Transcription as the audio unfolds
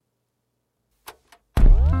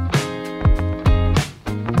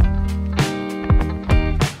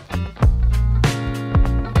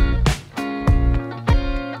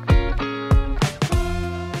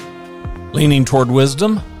Leaning Toward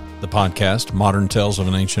Wisdom, the podcast, Modern Tales of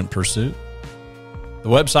an Ancient Pursuit. The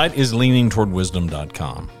website is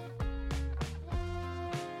leaningtowardwisdom.com.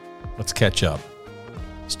 Let's catch up.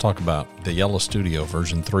 Let's talk about the Yellow Studio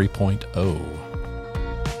version 3.0.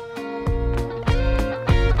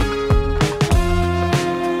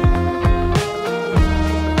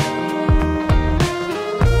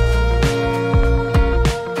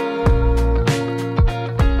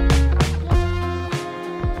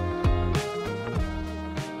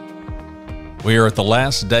 We are at the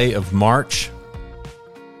last day of March.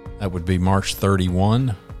 That would be March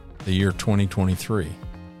 31, the year 2023.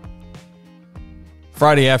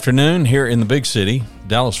 Friday afternoon here in the big city,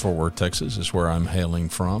 Dallas-Fort Worth, Texas, is where I'm hailing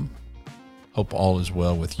from. Hope all is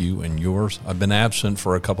well with you and yours. I've been absent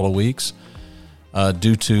for a couple of weeks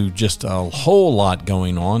due to just a whole lot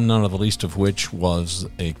going on, none of the least of which was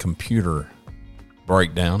a computer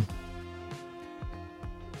breakdown.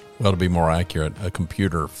 Well, to be more accurate, a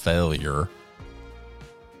computer failure.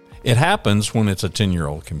 It happens when it's a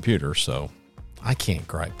 10-year-old computer, so I can't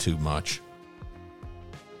gripe too much.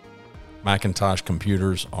 Macintosh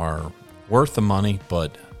computers are worth the money,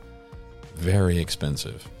 but very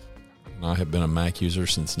expensive. And I have been a Mac user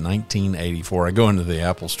since 1984. I go into the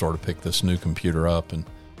Apple store to pick this new computer up, and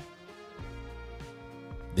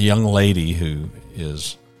the young lady who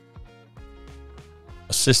is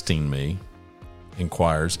assisting me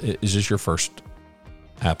inquires, "Is this your first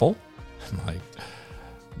Apple?" I'm like,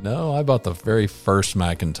 "No, I bought the very first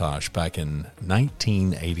Macintosh back in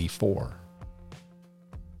 1984.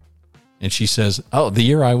 And she says, "Oh, the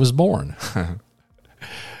year I was born."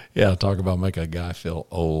 Yeah, talk about make a guy feel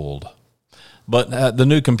old. But the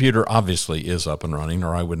new computer obviously is up and running,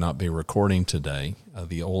 or I would not be recording today.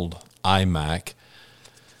 The old iMac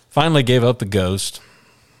finally gave up the ghost,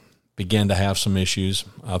 began to have some issues.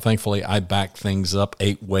 Thankfully, I backed things up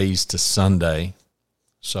 8 ways to Sunday.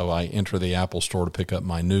 So I enter the Apple store to pick up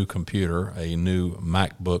my new computer, a new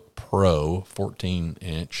MacBook Pro,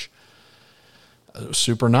 14-inch.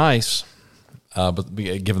 Super nice, but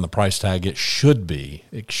given the price tag, it should be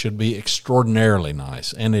extraordinarily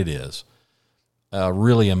nice, and it is.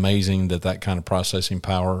 Really amazing that kind of processing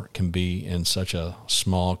power can be in such a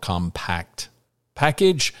small, compact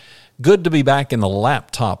package. Good to be back in the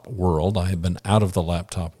laptop world. I have been out of the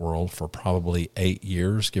laptop world for probably 8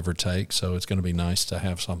 years, give or take, so it's going to be nice to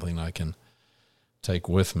have something I can take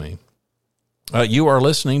with me. You are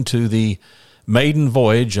listening to the maiden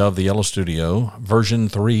voyage of the Yellow Studio, version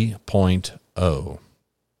 3.0.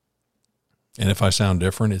 And if I sound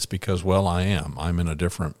different, it's because, well, I am. I'm in a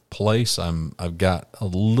different place. I've got a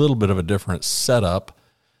little bit of a different setup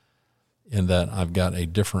in that I've got a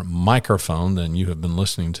different microphone than you have been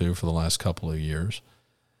listening to for the last couple of years.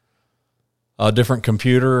 A different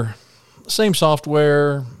computer, same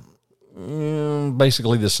software,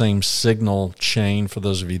 basically the same signal chain for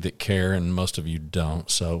those of you that care, and most of you don't,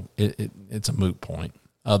 so it's a moot point.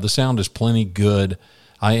 The sound is plenty good.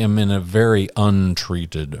 I am in a very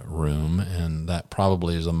untreated room, and that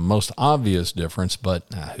probably is the most obvious difference, but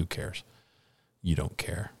who cares? You don't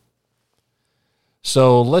care.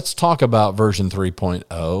 So let's talk about version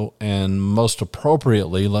 3.0, and most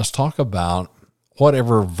appropriately, let's talk about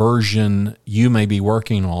whatever version you may be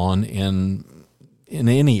working on in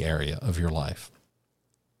any area of your life.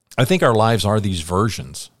 I think our lives are these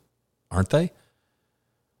versions, aren't they?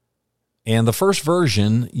 And the first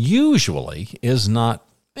version usually is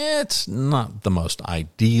it's not the most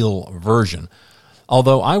ideal version.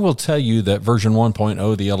 Although I will tell you that version 1.0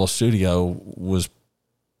 of the Yellow Studio was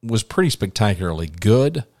pretty spectacularly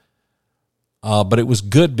good, but it was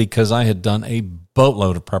good because I had done a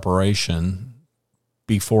boatload of preparation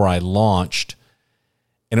before I launched,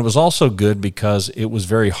 and it was also good because it was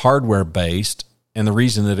very hardware-based, and the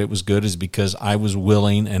reason that it was good is because I was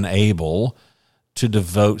willing and able to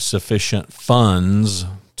devote sufficient funds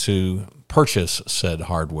to purchase said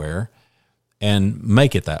hardware and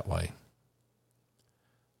make it that way.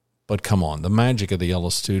 But come on, the magic of the Yellow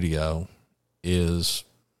Studio is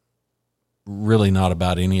really not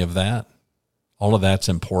about any of that. All of that's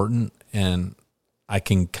important, and I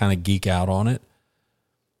can kind of geek out on it.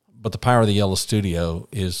 But the power of the Yellow Studio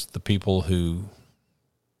is the people who,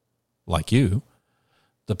 like you,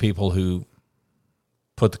 the people who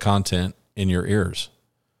put the content in your ears.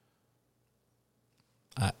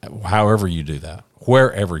 However you do that,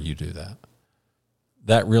 wherever you do that.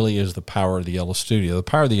 That really is the power of the Yellow Studio. The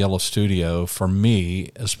power of the Yellow Studio, for me,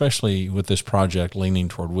 especially with this project, Leaning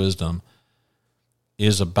Toward Wisdom,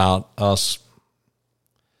 is about us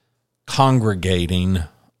congregating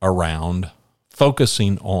around,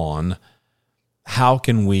 focusing on how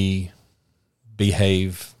can we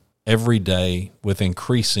behave every day with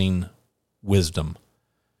increasing wisdom?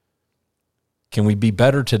 Can we be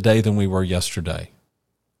better today than we were yesterday?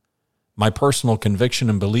 My personal conviction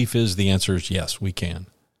and belief is the answer is yes, we can.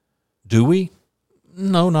 Do we?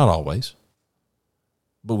 No, not always.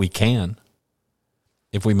 But we can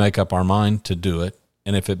if we make up our mind to do it,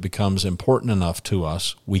 and if it becomes important enough to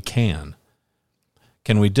us, we can.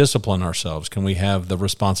 Can we discipline ourselves? Can we have the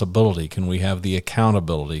responsibility? Can we have the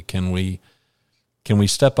accountability? Can we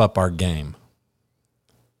step up our game?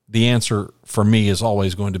 The answer for me is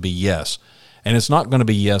always going to be yes. And it's not going to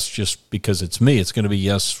be yes just because it's me. It's going to be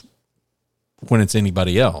yes when it's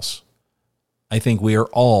anybody else. I think we are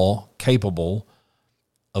all capable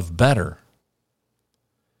of better.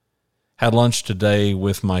 Had lunch today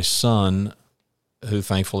with my son, who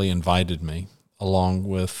thankfully invited me, along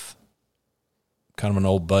with kind of an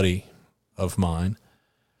old buddy of mine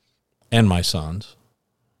and my son's,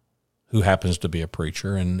 who happens to be a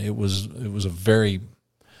preacher. And it was a very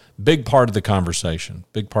big part of the conversation,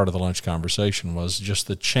 big part of the lunch conversation was just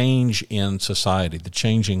the change in society, the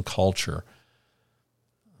change in culture,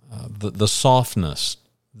 the softness,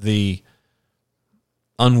 the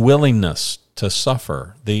unwillingness to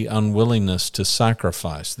suffer, the unwillingness to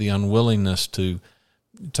sacrifice, the unwillingness to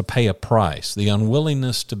pay a price, the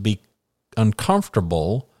unwillingness to be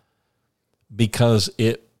uncomfortable because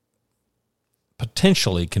it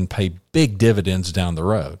potentially can pay big dividends down the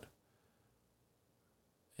road.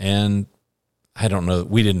 And I don't know,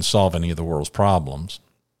 we didn't solve any of the world's problems.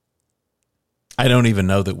 I don't even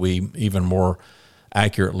know that we even more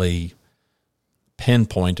accurately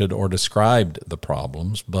pinpointed or described the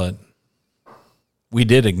problems, but we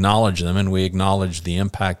did acknowledge them, and we acknowledged the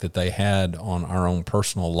impact that they had on our own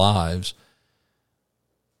personal lives.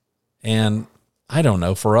 And I don't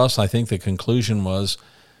know, for us, I think the conclusion was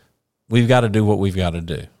we've got to do what we've got to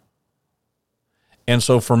do. And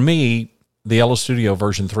so for me, the Yellow Studio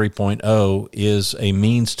version 3.0 is a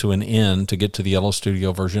means to an end to get to the Yellow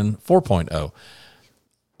Studio version 4.0.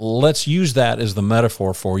 Let's use that as the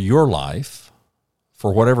metaphor for your life,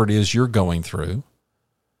 for whatever it is you're going through.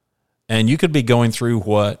 And you could be going through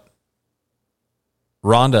what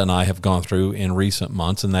Rhonda and I have gone through in recent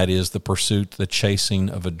months, and that is the pursuit, the chasing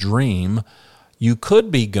of a dream. You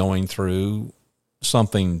could be going through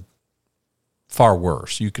something far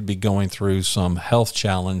worse. You could be going through some health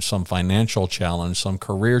challenge, some financial challenge, some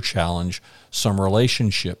career challenge, some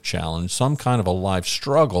relationship challenge, some kind of a life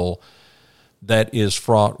struggle that is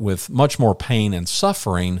fraught with much more pain and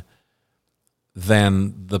suffering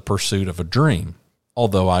than the pursuit of a dream.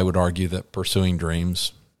 Although I would argue that pursuing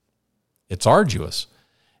dreams, it's arduous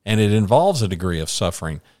and it involves a degree of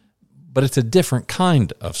suffering, but it's a different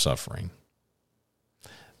kind of suffering.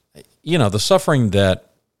 You know, the suffering that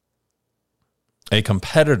a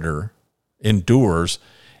competitor endures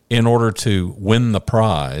in order to win the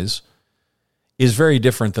prize is very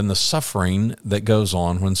different than the suffering that goes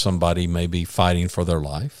on when somebody may be fighting for their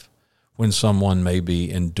life, when someone may be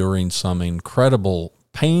enduring some incredible,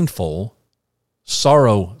 painful,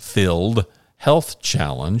 sorrow-filled health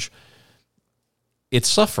challenge. It's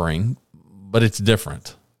suffering, but it's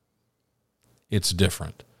different. It's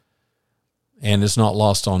different. And it's not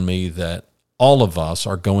lost on me that all of us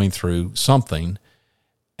are going through something,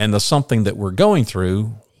 and the something that we're going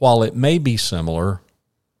through, while it may be similar,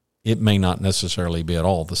 it may not necessarily be at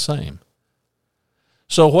all the same.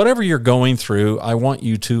 So whatever you're going through, I want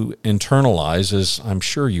you to internalize, as I'm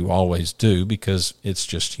sure you always do, because it's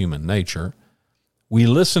just human nature. We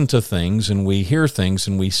listen to things and we hear things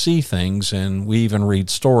and we see things and we even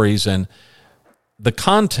read stories, and the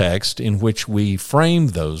context in which we frame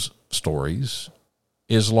those stories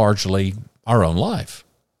is largely our own life.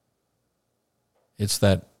 It's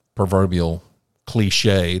that proverbial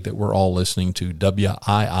cliche that we're all listening to,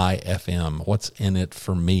 WIIFM, what's in it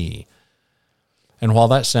for me? And while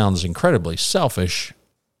that sounds incredibly selfish,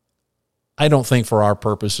 I don't think for our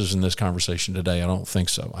purposes in this conversation today, I don't think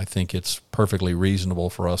so. I think it's perfectly reasonable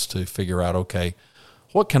for us to figure out, okay,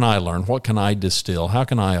 what can I learn? What can I distill? How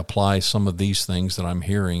can I apply some of these things that I'm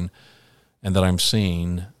hearing and that I'm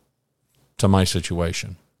seeing to my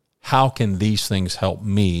situation? How can these things help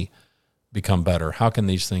me become better? How can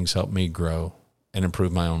these things help me grow and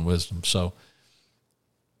improve my own wisdom? So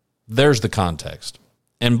there's the context.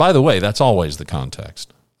 And by the way, that's always the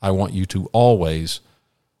context. I want you to always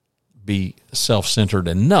be self-centered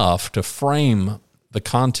enough to frame the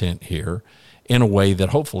content here in a way that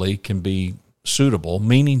hopefully can be suitable,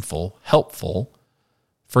 meaningful, helpful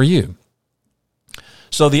for you.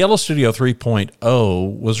 So the Yellow Studio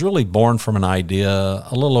 3.0 was really born from an idea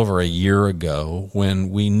a little over a year ago when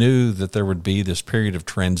we knew that there would be this period of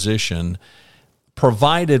transition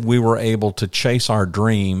provided we were able to chase our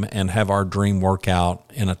dream and have our dream work out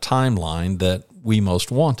in a timeline that we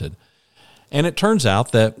most wanted. And it turns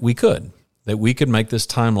out that we could make this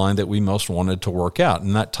timeline that we most wanted to work out.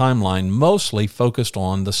 And that timeline mostly focused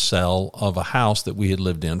on the sale of a house that we had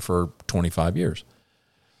lived in for 25 years.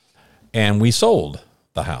 And we sold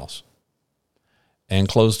the house and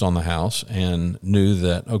closed on the house and knew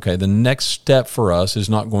that, okay, the next step for us is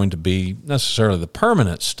not going to be necessarily the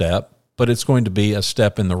permanent step, but it's going to be a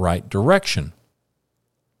step in the right direction.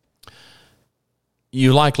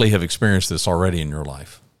 You likely have experienced this already in your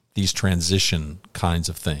life, these transition kinds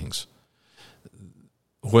of things.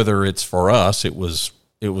 Whether it's for us, it was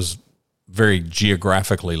very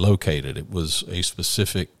geographically located. It was a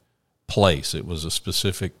specific place. It was a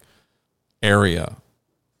specific area,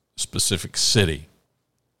 specific city.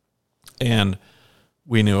 And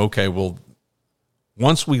we knew, okay, well,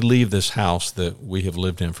 once we leave this house that we have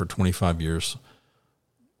lived in for 25 years,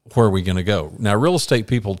 where are we going to go? Now, real estate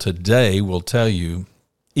people today will tell you,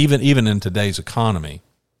 even in today's economy,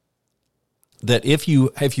 that if you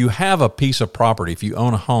have a piece of property, if you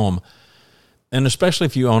own a home, and especially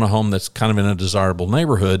if you own a home that's kind of in a desirable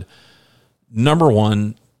neighborhood, number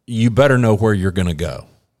one, you better know where you're going to go.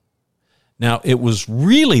 Now, it was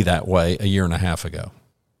really that way a year and a half ago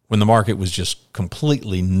when the market was just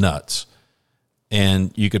completely nuts.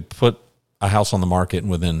 And you could put a house on the market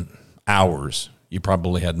and within hours, you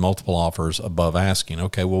probably had multiple offers above asking.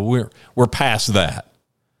 Okay, well, we're past that.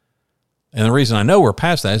 And the reason I know we're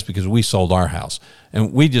past that is because we sold our house.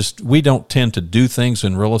 And we don't tend to do things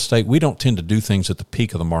in real estate. We don't tend to do things at the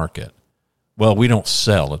peak of the market. Well, we don't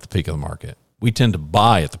sell at the peak of the market. We tend to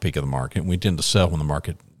buy at the peak of the market, and we tend to sell when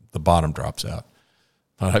the bottom drops out.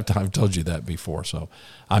 I've told you that before, so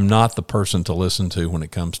I'm not the person to listen to when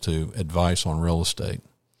it comes to advice on real estate.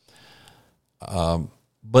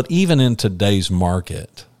 But even in today's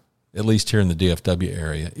market, at least here in the DFW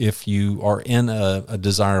area, if you are in a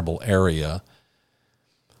desirable area,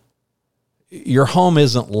 your home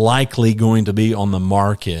isn't likely going to be on the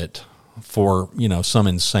market for, some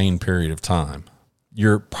insane period of time.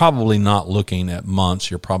 You're probably not looking at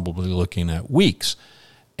months, you're probably looking at weeks.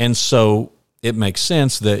 And so it makes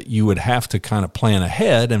sense that you would have to kind of plan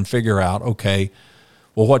ahead and figure out, okay,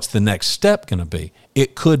 well, what's the next step going to be?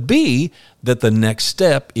 It could be that the next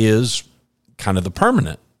step is kind of the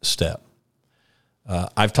permanent step.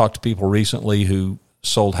 I've talked to people recently who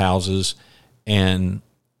sold houses, and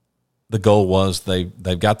the goal was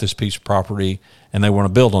they've got this piece of property and they want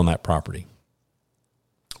to build on that property.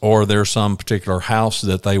 Or there's some particular house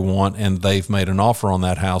that they want and they've made an offer on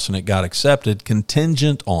that house and it got accepted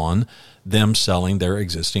contingent on them selling their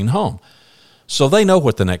existing home. So they know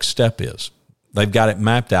what the next step is. They've got it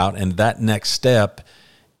mapped out, and that next step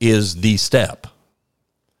is the step.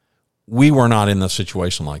 We were not in a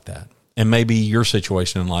situation like that. And maybe your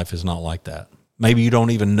situation in life is not like that. Maybe you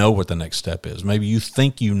don't even know what the next step is. Maybe you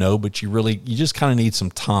think you know, but you just kind of need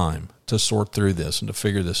some time to sort through this and to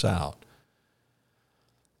figure this out.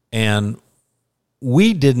 And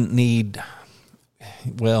we didn't need,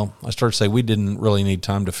 well, I started to say we didn't really need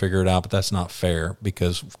time to figure it out, but that's not fair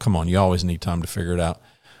because, come on, you always need time to figure it out.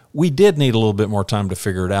 We did need a little bit more time to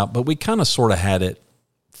figure it out, but we kind of sort of had it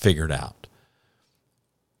figured out.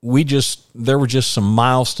 There were just some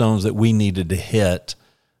milestones that we needed to hit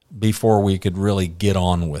before we could really get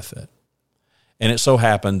on with it. And it so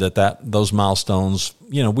happened that those milestones,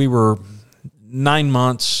 we were 9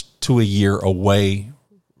 months to a year away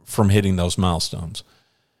from hitting those milestones.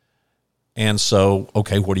 And so,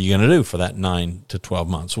 okay, what are you going to do for that 9 to 12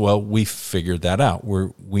 months? Well, we figured that out.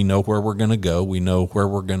 We know where we're going to go. We know where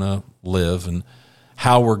we're going to live and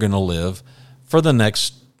how we're going to live for the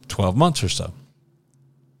next 12 months or so.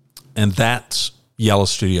 And that's Yellow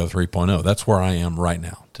Studio 3.0. That's where I am right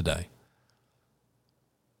now today.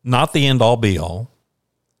 Not the end-all, be-all.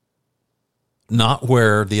 Not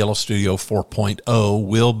where the Yellow Studio 4.0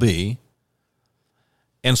 will be.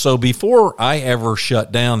 And so before I ever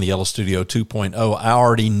shut down the Yellow Studio 2.0, I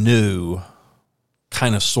already knew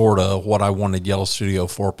kind of sort of what I wanted Yellow Studio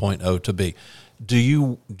 4.0 to be. Do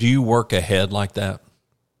you work ahead like that?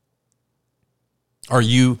 Are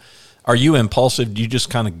you impulsive? Do you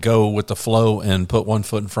just kind of go with the flow and put one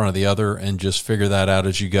foot in front of the other and just figure that out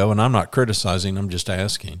as you go? And I'm not criticizing, I'm just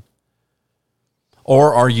asking.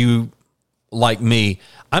 Or are you like me?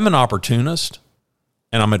 I'm an opportunist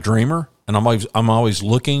and I'm a dreamer. And I'm always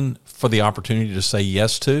looking for the opportunity to say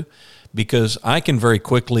yes to, because I can very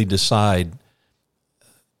quickly decide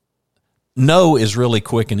no is really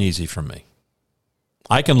quick and easy for me.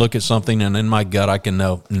 I can look at something and in my gut I can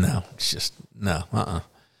know, no, it's just no,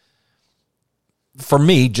 for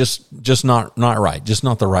me, just not right, just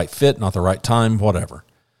not the right fit, not the right time, whatever.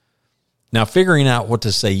 Now, figuring out what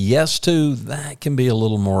to say yes to, that can be a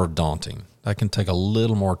little more daunting. That can take a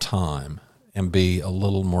little more time and be a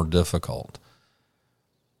little more difficult.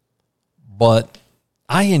 But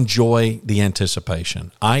I enjoy the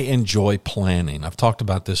anticipation. I enjoy planning. I've talked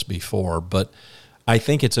about this before, but I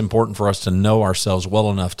think it's important for us to know ourselves well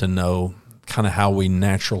enough to know kind of how we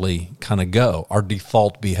naturally kind of go, our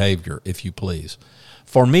default behavior, if you please.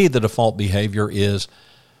 For me, the default behavior is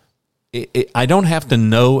I don't have to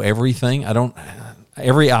know everything.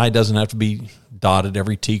 Every I doesn't have to be dotted,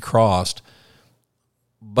 every T crossed,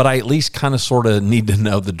 but I at least kind of sort of need to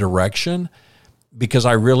know the direction because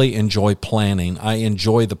I really enjoy planning. I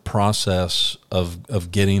enjoy the process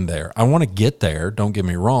of getting there. I want to get there, don't get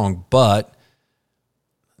me wrong, but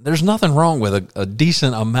there's nothing wrong with a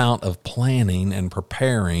decent amount of planning and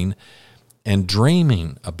preparing and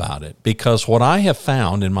dreaming about it, because what I have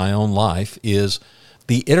found in my own life is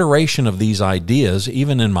the iteration of these ideas,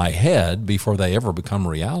 even in my head before they ever become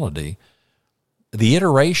reality, the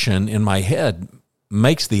iteration in my head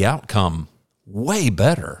makes the outcome way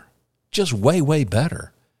better, just way, way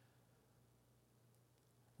better.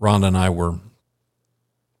 Rhonda and I were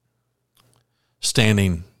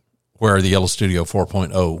standing where the Yellow Studio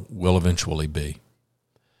 4.0 will eventually be.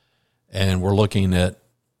 And we're looking at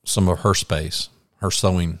some of her space, her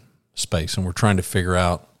sewing space, and we're trying to figure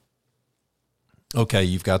out, okay,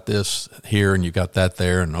 you've got this here and you've got that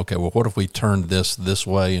there, and okay, well, what if we turned this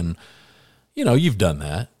way? And, you've done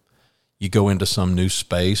that. You go into some new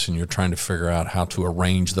space and you're trying to figure out how to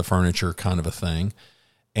arrange the furniture, kind of a thing.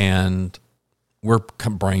 And we're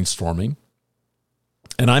brainstorming.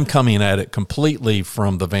 And I'm coming at it completely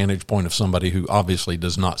from the vantage point of somebody who obviously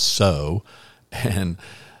does not sew and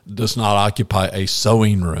does not occupy a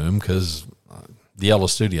sewing room, because the Yellow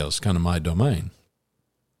Studio is kind of my domain.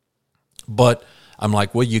 But I'm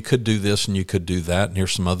like, well, you could do this and you could do that, and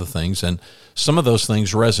here's some other things. And some of those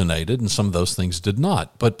things resonated and some of those things did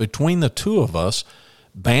not. But between the two of us,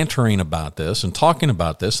 bantering about this and talking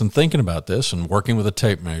about this and thinking about this and working with a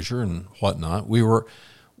tape measure and whatnot, we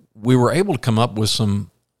were able to come up with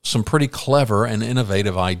some pretty clever and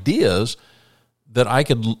innovative ideas that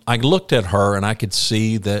I looked at her and I could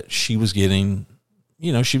see that she was getting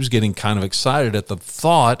kind of excited at the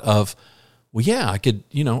thought of, well, yeah, I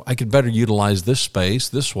could better utilize this space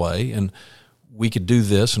this way, and we could do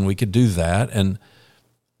this and we could do that. And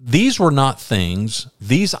these were not things,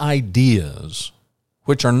 these ideas,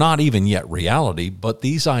 which are not even yet reality, but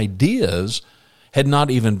these ideas had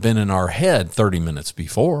not even been in our head 30 minutes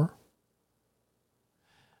before.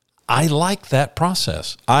 I like that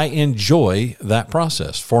process. I enjoy that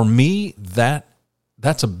process. For me,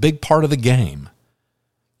 that's a big part of the game.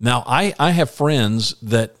 Now, I have friends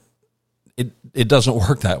that it doesn't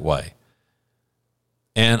work that way.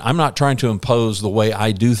 And I'm not trying to impose the way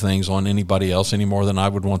I do things on anybody else any more than I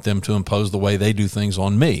would want them to impose the way they do things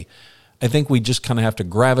on me. I think we just kind of have to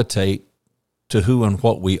gravitate to who and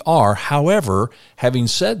what we are. However, having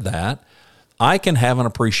said that, I can have an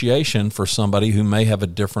appreciation for somebody who may have a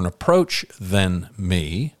different approach than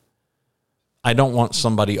me. I don't want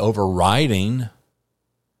somebody overriding.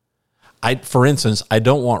 For instance, I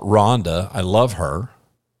don't want Rhonda. I love her.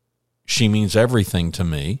 She means everything to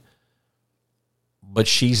me. But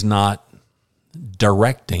she's not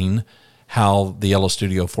directing how the Yellow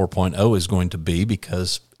Studio 4.0 is going to be,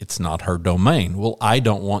 because it's not her domain. Well, I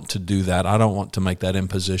don't want to do that. I don't want to make that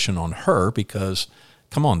imposition on her, because,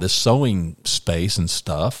 come on, this sewing space and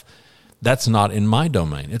stuff, that's not in my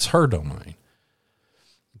domain. It's her domain.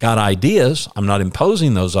 Got ideas. I'm not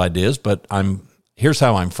imposing those ideas, but here's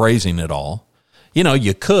how I'm phrasing it all.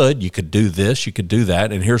 You could do this, you could do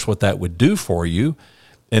that, and here's what that would do for you.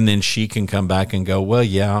 And then she can come back and go, well,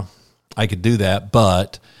 yeah, I could do that,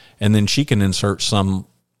 but, and then she can insert some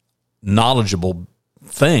knowledgeable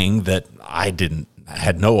thing that I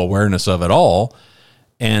had no awareness of at all,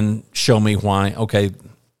 and show me why, okay,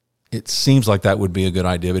 it seems like that would be a good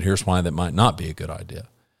idea, but here's why that might not be a good idea.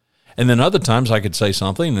 And then other times I could say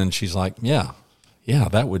something and she's like, yeah,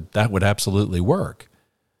 that would absolutely work.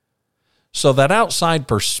 So that outside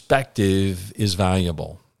perspective is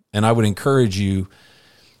valuable. And I would encourage you,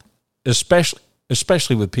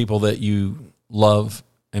 especially with people that you love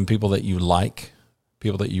and people that you like,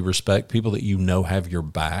 people that you respect, people that you know have your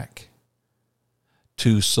back,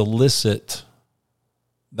 to solicit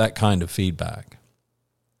that kind of feedback.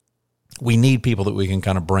 We need people that we can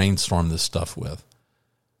kind of brainstorm this stuff with,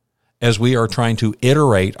 as we are trying to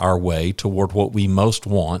iterate our way toward what we most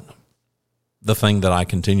want, the thing that I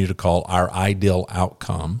continue to call our ideal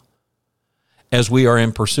outcome. as we are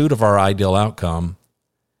in pursuit of our ideal outcome,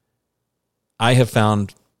 I have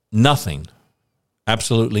found nothing,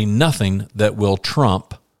 absolutely nothing, that will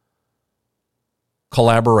trump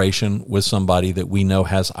collaboration with somebody that we know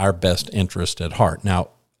has our best interest at heart. Now,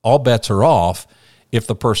 all bets are off if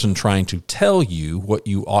the person trying to tell you what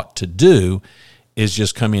you ought to do is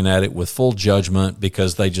just coming at it with full judgment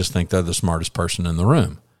because they just think they're the smartest person in the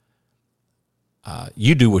room.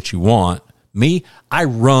 You do what you want. Me, I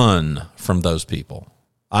run from those people.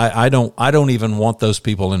 I don't even want those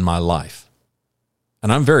people in my life.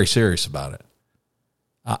 And I'm very serious about it.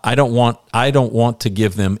 I don't want to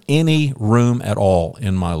give them any room at all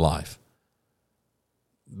in my life,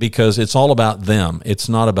 because it's all about them. It's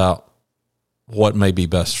not about what may be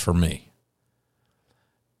best for me.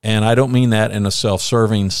 And I don't mean that in a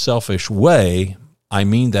self-serving, selfish way. I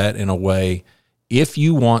mean that in a way, if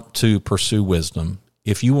you want to pursue wisdom,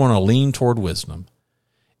 if you want to lean toward wisdom,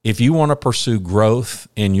 if you want to pursue growth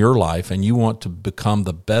in your life and you want to become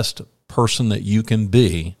the best person that you can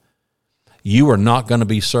be, you are not going to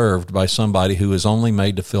be served by somebody who is only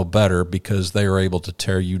made to feel better because they are able to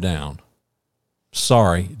tear you down.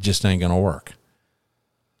 Sorry, it just ain't going to work.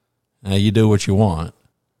 Now, you do what you want.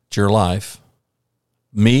 It's your life.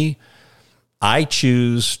 Me, I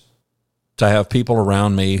choose to have people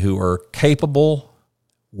around me who are capable,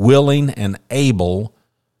 willing, and able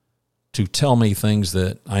to tell me things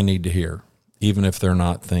that I need to hear, even if they're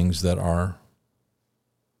not things that are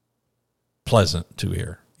pleasant to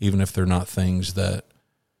hear, even if they're not things that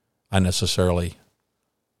I necessarily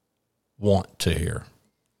want to hear.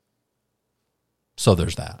 So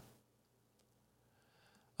there's that.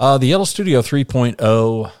 The Yellow Studio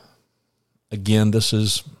 3.0, again,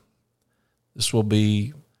 this will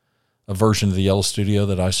be a version of the Yellow Studio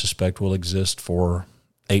that I suspect will exist for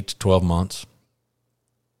 8 to 12 months.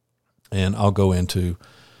 And I'll go into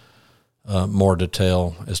more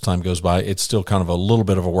detail as time goes by. It's still kind of a little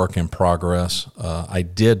bit of a work in progress. I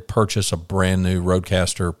did purchase a brand new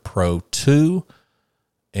Rodecaster Pro 2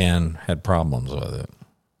 and had problems with it.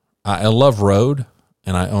 I love Rode,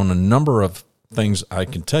 and I own a number of things. I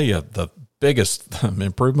can tell you the biggest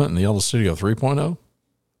improvement in the Yellow Studio 3.0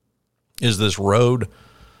 is this Rode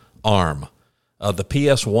arm, the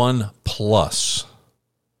PS1 Plus.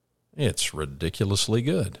 It's ridiculously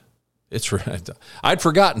good. I'd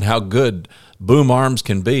forgotten how good boom arms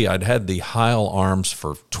can be. I'd had the Heil arms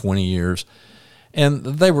for 20 years, and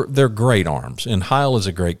they're great arms. And Heil is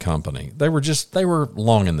a great company. They were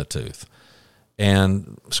long in the tooth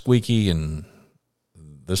and squeaky, and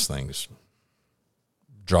this thing's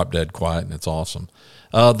drop dead quiet, and it's awesome.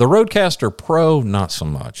 The Rodecaster Pro, not so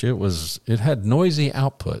much. It had noisy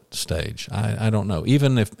output stage. I don't know.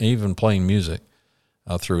 Even playing music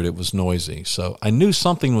through it was noisy. So I knew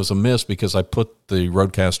something was amiss because I put the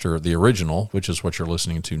Rodecaster, the original, which is what you're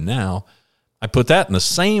listening to now, I put that in the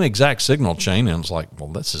same exact signal chain, and I was like, well,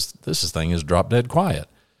 this thing is drop dead quiet.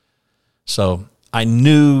 So I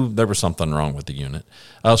knew there was something wrong with the unit.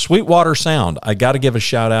 Sweetwater Sound. I got to give a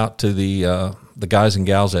shout out to the guys and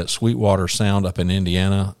gals at Sweetwater Sound up in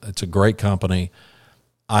Indiana. It's a great company.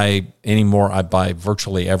 Anymore I buy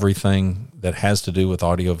virtually everything that has to do with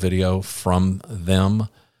audio video from them,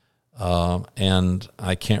 and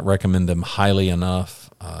I can't recommend them highly enough.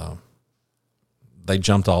 They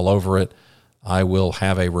jumped all over it. I will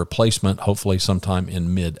have a replacement hopefully sometime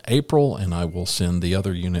in mid-April, and I will send the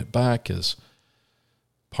other unit back as,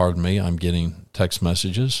 pardon me, I'm getting text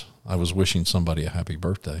messages. I was wishing somebody a happy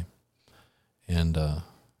birthday, and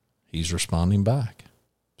he's responding back.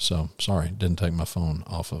 So, sorry, didn't take my phone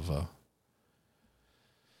off of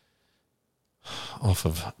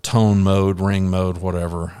tone mode, ring mode,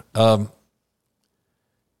 whatever.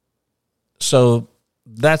 So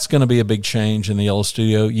that's going to be a big change in the Yellow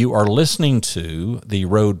Studio. You are listening to the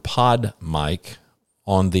Rode Pod mic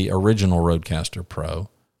on the original Rodecaster Pro.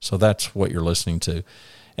 So that's what you're listening to.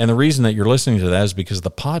 And the reason that you're listening to that is because the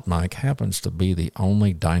Pod mic happens to be the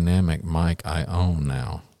only dynamic mic I own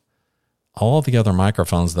now. All the other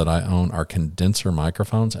microphones that I own are condenser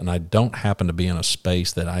microphones, and I don't happen to be in a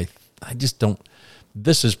space that I just don't.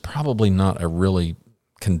 This is probably not a really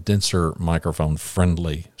condenser microphone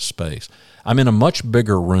friendly space. I'm in a much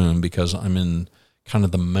bigger room because I'm in kind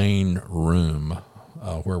of the main room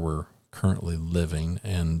where we're currently living,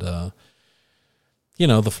 and the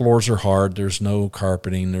floors are hard. There's no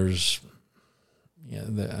carpeting.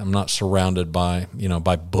 I'm not surrounded by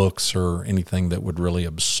books or anything that would really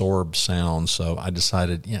absorb sound. So I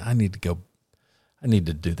decided, I need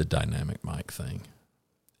to do the dynamic mic thing.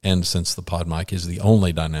 And since the Pod mic is the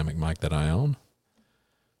only dynamic mic that I own,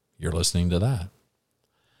 you're listening to that.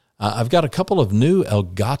 I've got a couple of new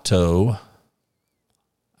Elgato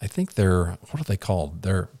I think they're, what are they called?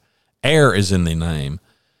 They're, Air is in the name.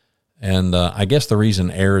 And I guess the reason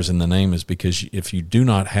Air is in the name is because if you do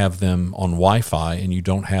not have them on Wi-Fi and you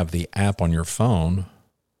don't have the app on your phone,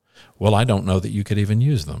 well, I don't know that you could even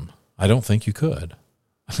use them. I don't think you could.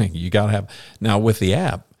 I think you got to have. Now, with the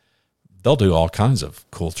app, they'll do all kinds of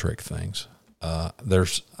cool trick things.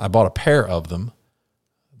 I bought a pair of them.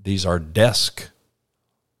 These are desk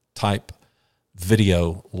type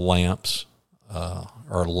video lamps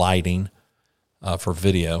or lighting for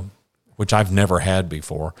video, which I've never had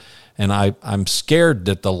before. And I'm scared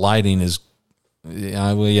that the lighting is,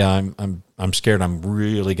 I'm scared I'm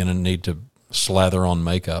really going to need to slather on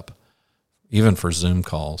makeup, even for Zoom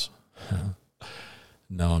calls.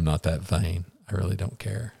 No, I'm not that vain. I really don't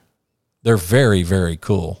care. They're very, very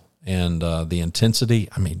cool. And the intensity,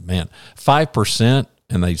 I mean, man, 5%,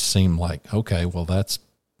 and they seem like, okay, well, that's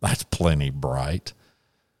plenty bright.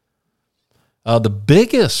 The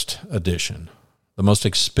biggest addition, the most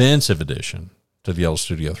expensive addition to the Yellow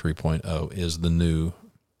Studio 3.0 is the new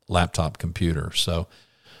laptop computer. So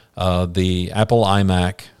the Apple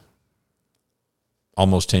iMac,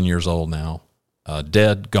 almost 10 years old now,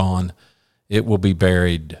 dead, gone. It will be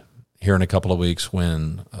buried here in a couple of weeks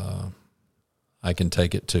when I can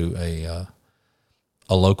take it to a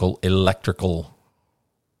local electrical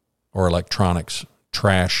or electronics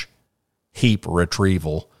trash heap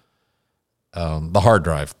retrieval. The hard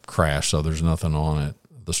drive crashed, so there's nothing on it.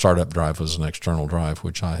 The startup drive was an external drive,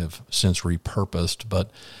 which I have since repurposed,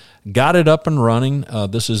 but got it up and running.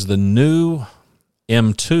 This is the new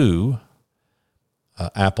M2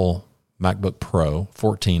 Apple MacBook Pro,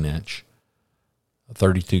 14-inch,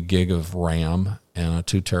 32 gig of RAM, and a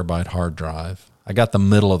 2 terabyte hard drive. I got the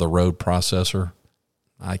middle-of-the-road processor.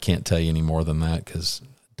 I can't tell you any more than that because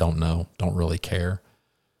don't know, don't really care.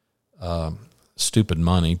 Stupid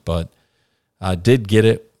money, but I did get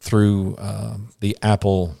it through the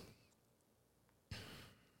Apple,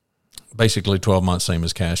 basically 12 months, same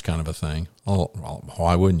as cash kind of a thing. Oh,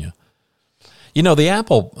 why wouldn't you? You know, the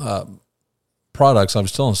Apple products, I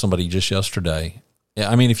was telling somebody just yesterday,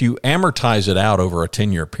 I mean, if you amortize it out over a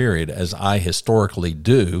 10-year period, as I historically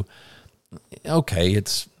do, okay,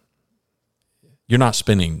 you're not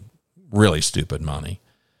spending really stupid money.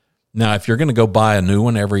 Now, if you're going to go buy a new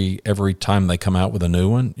one every time they come out with a new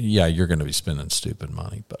one, yeah, you're going to be spending stupid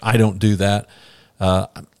money. But I don't do that.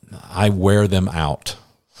 I wear them out.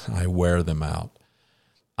 I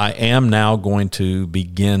am now going to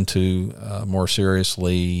begin to more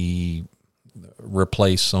seriously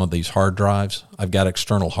replace some of these hard drives. I've got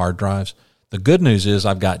external hard drives. The good news is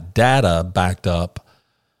I've got data backed up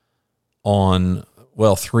on,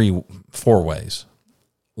 well, 4 ways.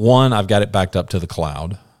 One, I've got it backed up to the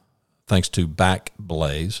cloud, thanks to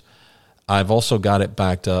Backblaze. I've also got it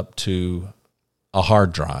backed up to a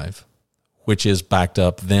hard drive, which is backed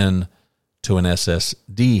up then to an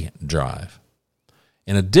SSD drive.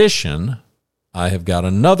 In addition, I have got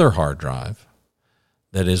another hard drive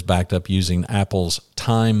that is backed up using Apple's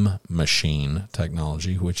Time Machine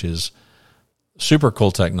technology, which is super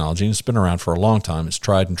cool technology, and it's been around for a long time. It's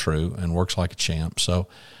tried and true and works like a champ. So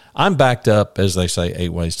I'm backed up, as they say, 8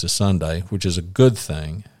 ways to Sunday, which is a good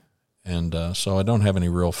thing. And so I don't have any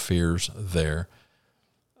real fears there.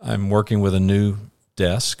 I'm working with a new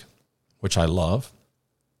desk, which I love.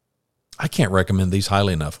 I can't recommend these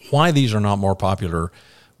highly enough. Why these are not more popular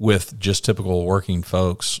with just typical working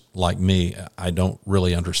folks like me, I don't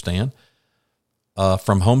really understand.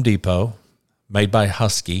 From Home Depot, made by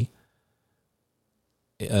Husky.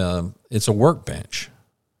 It's a workbench.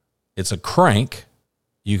 It's a crank.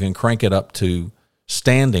 You can crank it up to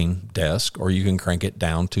standing desk, or you can crank it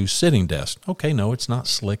down to sitting desk. Okay, no, it's not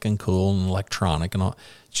slick and cool and electronic and all.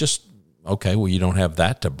 It's just, okay, well, you don't have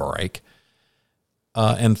that to break.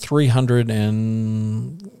 And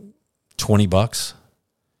 $320.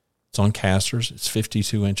 It's on casters. It's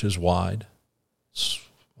 52 inches wide.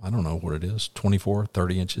 I don't know what it is, 24,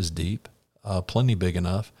 30 inches deep. Plenty big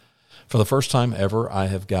enough. For the first time ever, I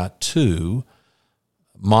have got 2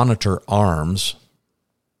 monitor arms.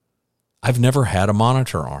 I've never had a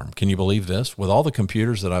monitor arm. Can you believe this? With all the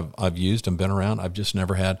computers that I've used and been around, I've just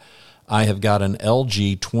never had. I have got an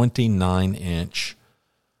LG 29-inch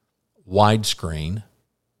widescreen,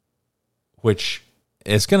 which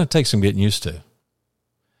it's going to take some getting used to.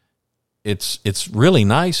 It's really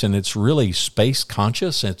nice, and it's really space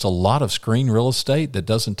conscious. It's a lot of screen real estate that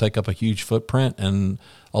doesn't take up a huge footprint. And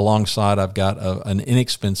alongside, I've got an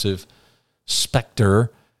inexpensive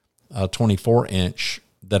Spectre 24-inch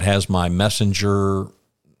that has my Messenger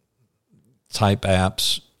type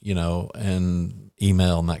apps, and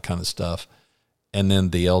email and that kind of stuff. and then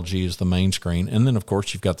the LG is the main screen. And then, of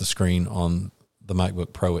course, you've got the screen on the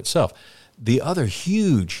MacBook Pro itself. The other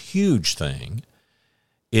huge thing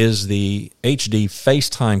is the HD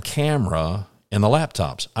FaceTime camera in the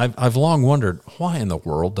laptops. I've long wondered, why in the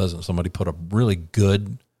world doesn't somebody put a really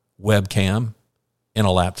good webcam in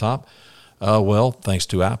a laptop? Well, thanks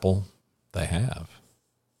to Apple, they have.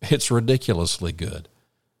 It's ridiculously good.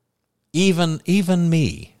 Even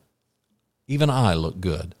I look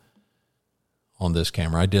good on this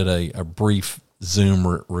camera. I did a brief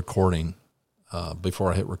Zoom recording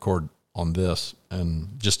before I hit record on this,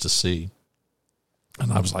 and just to see.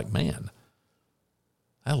 And I was like, man,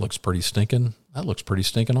 that looks pretty stinking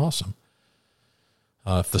awesome.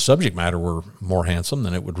 If the subject matter were more handsome,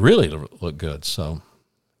 then it would really look good. So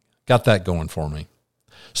got that going for me.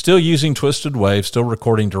 Still using Twisted Wave, still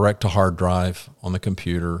recording direct to hard drive on the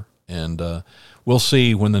computer. And we'll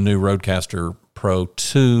see when the new Rodecaster Pro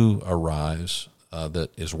 2 arrives that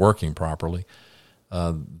is working properly.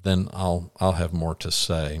 Then I'll have more to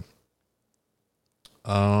say.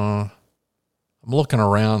 I'm looking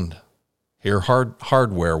around here,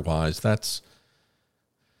 hardware wise. That's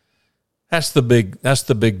the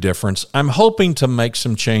big difference. I'm hoping to make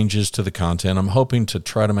some changes to the content. I'm hoping to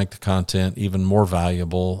try to make the content even more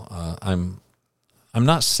valuable. I'm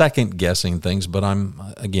not second guessing things, but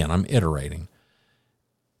I'm iterating.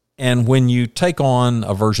 And when you take on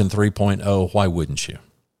a version 3.0, why wouldn't you?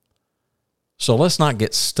 So let's not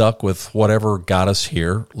get stuck with whatever got us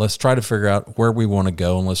here. Let's try to figure out where we want to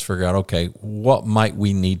go, and let's figure out, okay, what might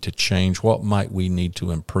we need to change? What might we need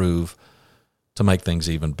to improve to make things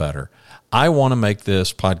even better? I want to make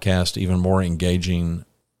this podcast even more engaging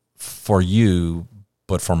for you,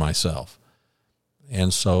 but for myself.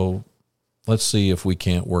 And so let's see if we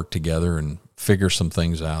can't work together and figure some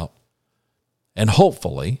things out. And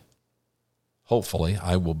hopefully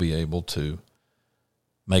I will be able to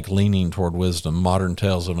make Leaning Toward Wisdom, Modern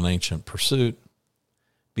Tales of an Ancient Pursuit,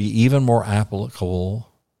 be even more applicable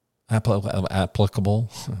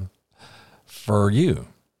for you.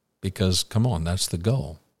 Because, come on, that's the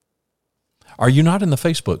goal. Are you not in the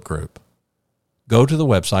Facebook group? Go to the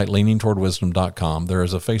website, leaningtowardwisdom.com. There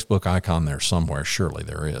is a Facebook icon there somewhere. Surely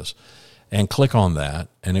there is. And click on that,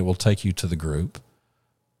 and it will take you to the group.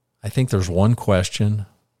 I think there's one question,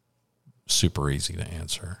 super easy to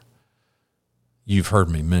answer. You've heard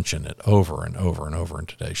me mention it over and over and over in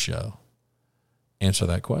today's show. Answer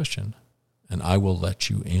that question, and I will let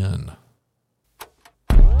you in.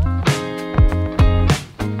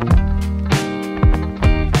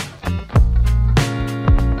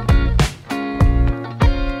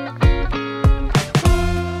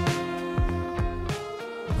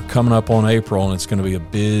 We're coming up on April, and it's going to be a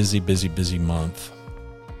busy month.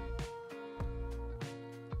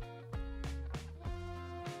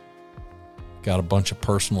 Got a bunch of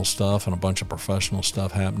personal stuff and a bunch of professional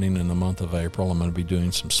stuff happening in the month of April. I'm going to be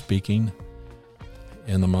doing some speaking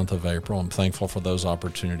in the month of April. I'm thankful for those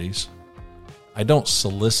opportunities. I don't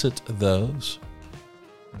solicit those,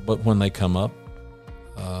 but when they come up,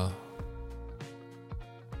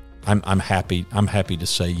 I'm happy. I'm happy to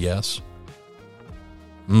say yes.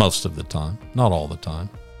 Most of the time, not all the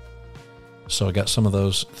time. So I got some of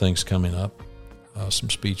those things coming up,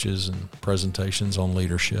 some speeches and presentations on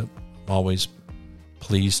leadership. Always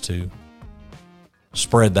pleased to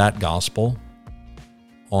spread that gospel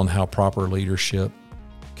on how proper leadership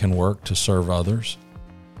can work to serve others.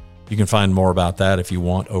 You can find more about that if you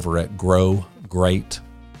want over at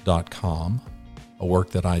growgreat.com, a work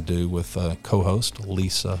that I do with co-host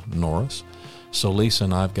Lisa Norris. So Lisa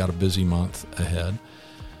and I've got a busy month ahead.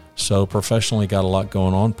 So professionally, got a lot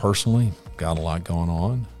going on. Personally, got a lot going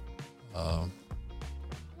on.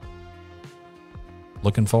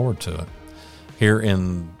 Looking forward to it. Here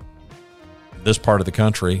in this part of the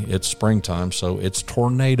country, it's springtime, so it's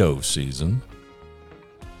tornado season.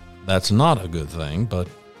 That's not a good thing, but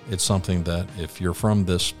it's something that if you're from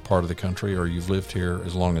this part of the country or you've lived here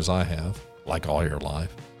as long as I have, like all your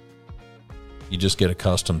life, you just get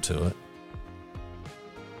accustomed to it.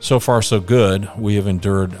 So far, so good. We have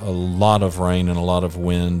endured a lot of rain and a lot of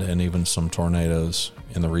wind and even some tornadoes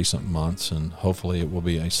in the recent months, and hopefully it will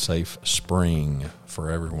be a safe spring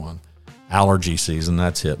for everyone. Allergy season,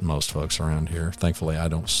 that's hit most folks around here. Thankfully, I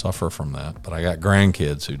don't suffer from that, but I got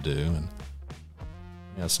grandkids who do, and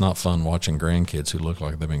it's not fun watching grandkids who look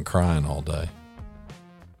like they've been crying all day.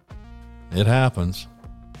 It happens.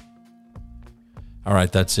 All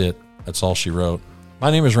right, that's it. That's all she wrote.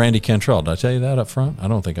 My name is Randy Cantrell. Did I tell you that up front? I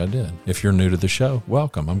don't think I did. If you're new to the show,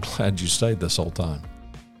 welcome. I'm glad you stayed this whole time.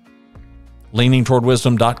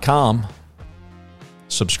 leaningtowardwisdom.com.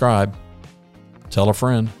 Subscribe. Tell a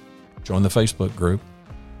friend. Join the Facebook group.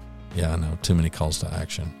 Yeah, I know, too many calls to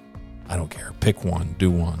action. I don't care. Pick one, do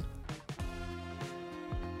one.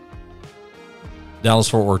 Dallas,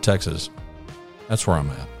 Fort Worth, Texas. That's where I'm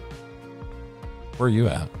at. Where are you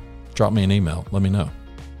at? Drop me an email. Let me know.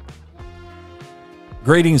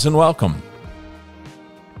 Greetings and welcome.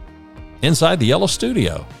 Inside the Yellow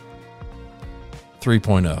Studio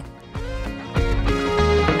 3.0.